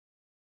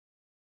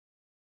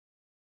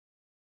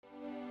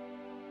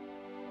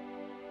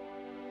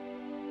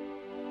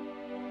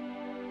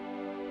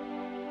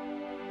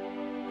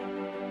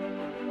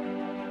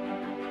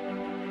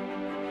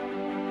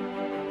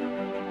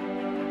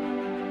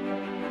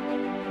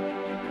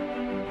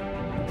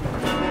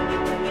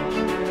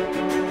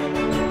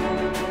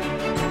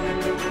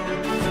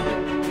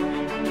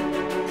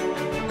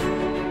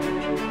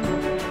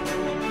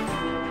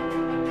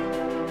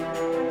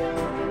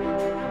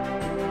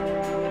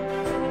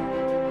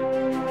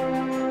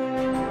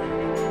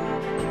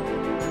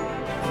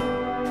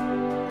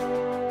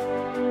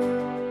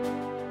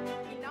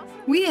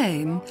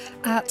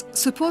at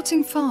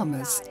supporting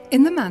farmers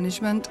in the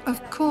management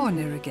of corn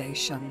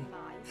irrigation.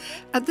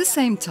 At the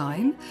same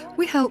time,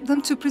 we help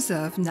them to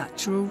preserve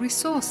natural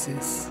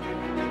resources.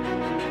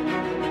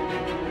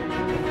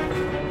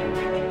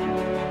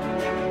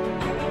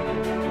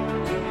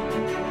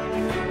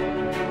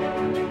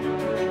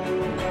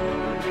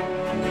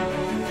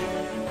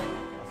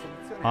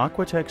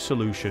 AquaTEK's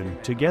solution,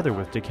 together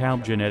with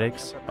DeKalb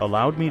genetics,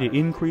 allowed me to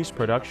increase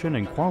production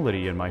and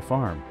quality in my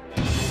farm.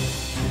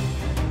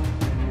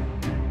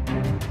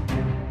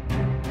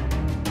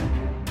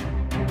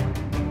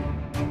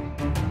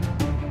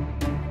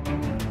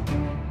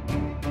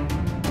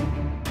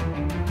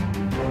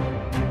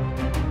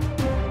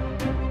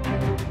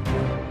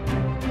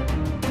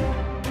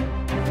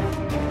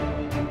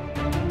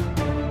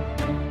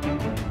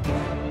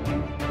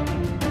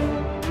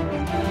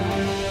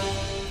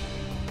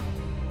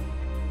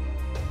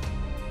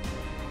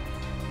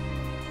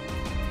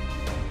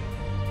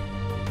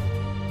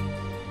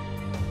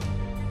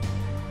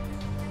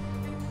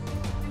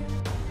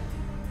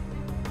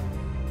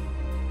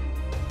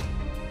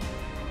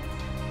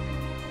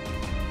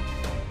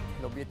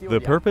 The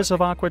purpose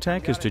of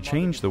AquaTEK is to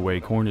change the way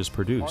corn is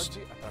produced.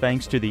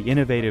 Thanks to the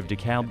innovative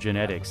DeKalb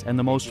genetics and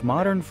the most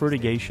modern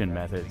fertigation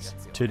methods,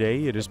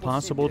 today it is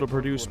possible to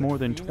produce more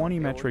than 20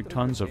 metric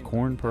tons of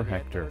corn per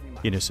hectare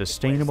in a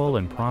sustainable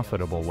and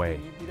profitable way.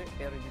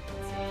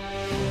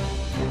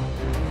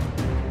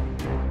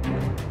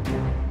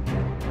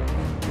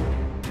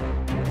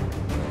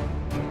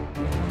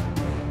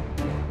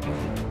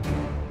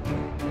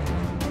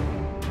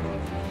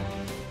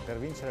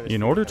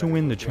 In order to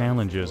win the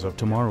challenges of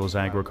tomorrow's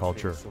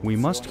agriculture, we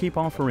must keep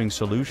offering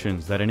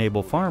solutions that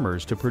enable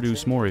farmers to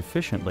produce more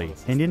efficiently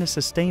and in a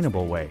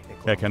sustainable way,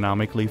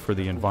 economically for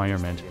the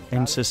environment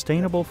and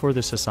sustainable for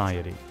the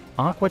society.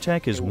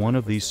 AquaTEK is one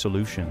of these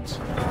solutions.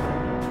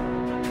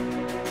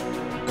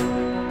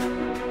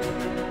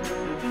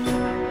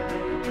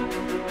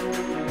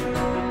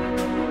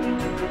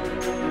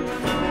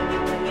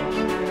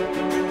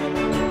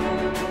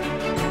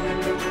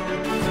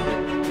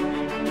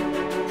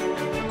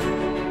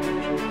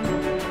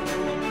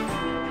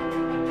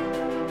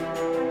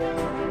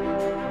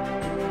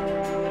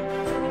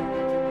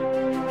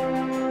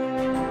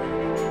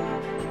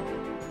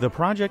 The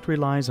project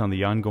relies on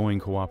the ongoing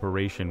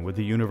cooperation with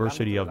the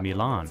University of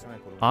Milan.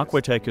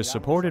 AquaTEK is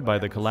supported by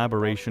the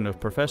collaboration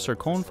of Professor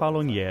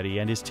Confalonieri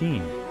and his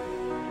team.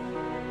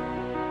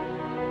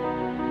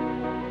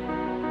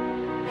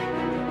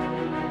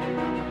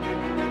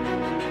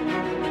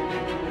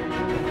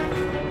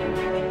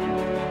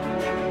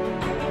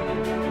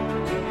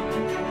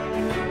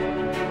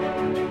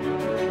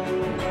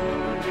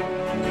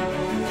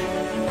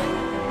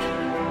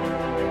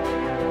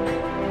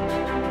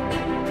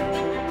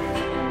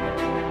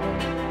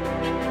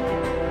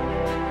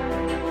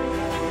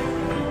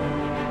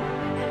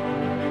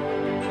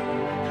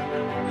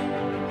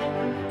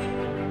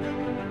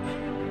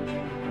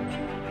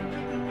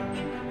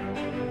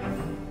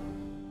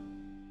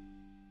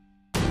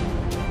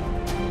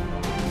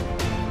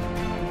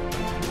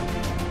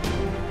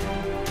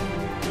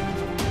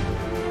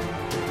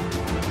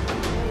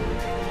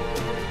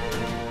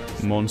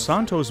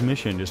 Monsanto's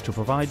mission is to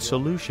provide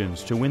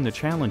solutions to win the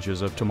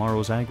challenges of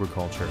tomorrow's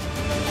agriculture.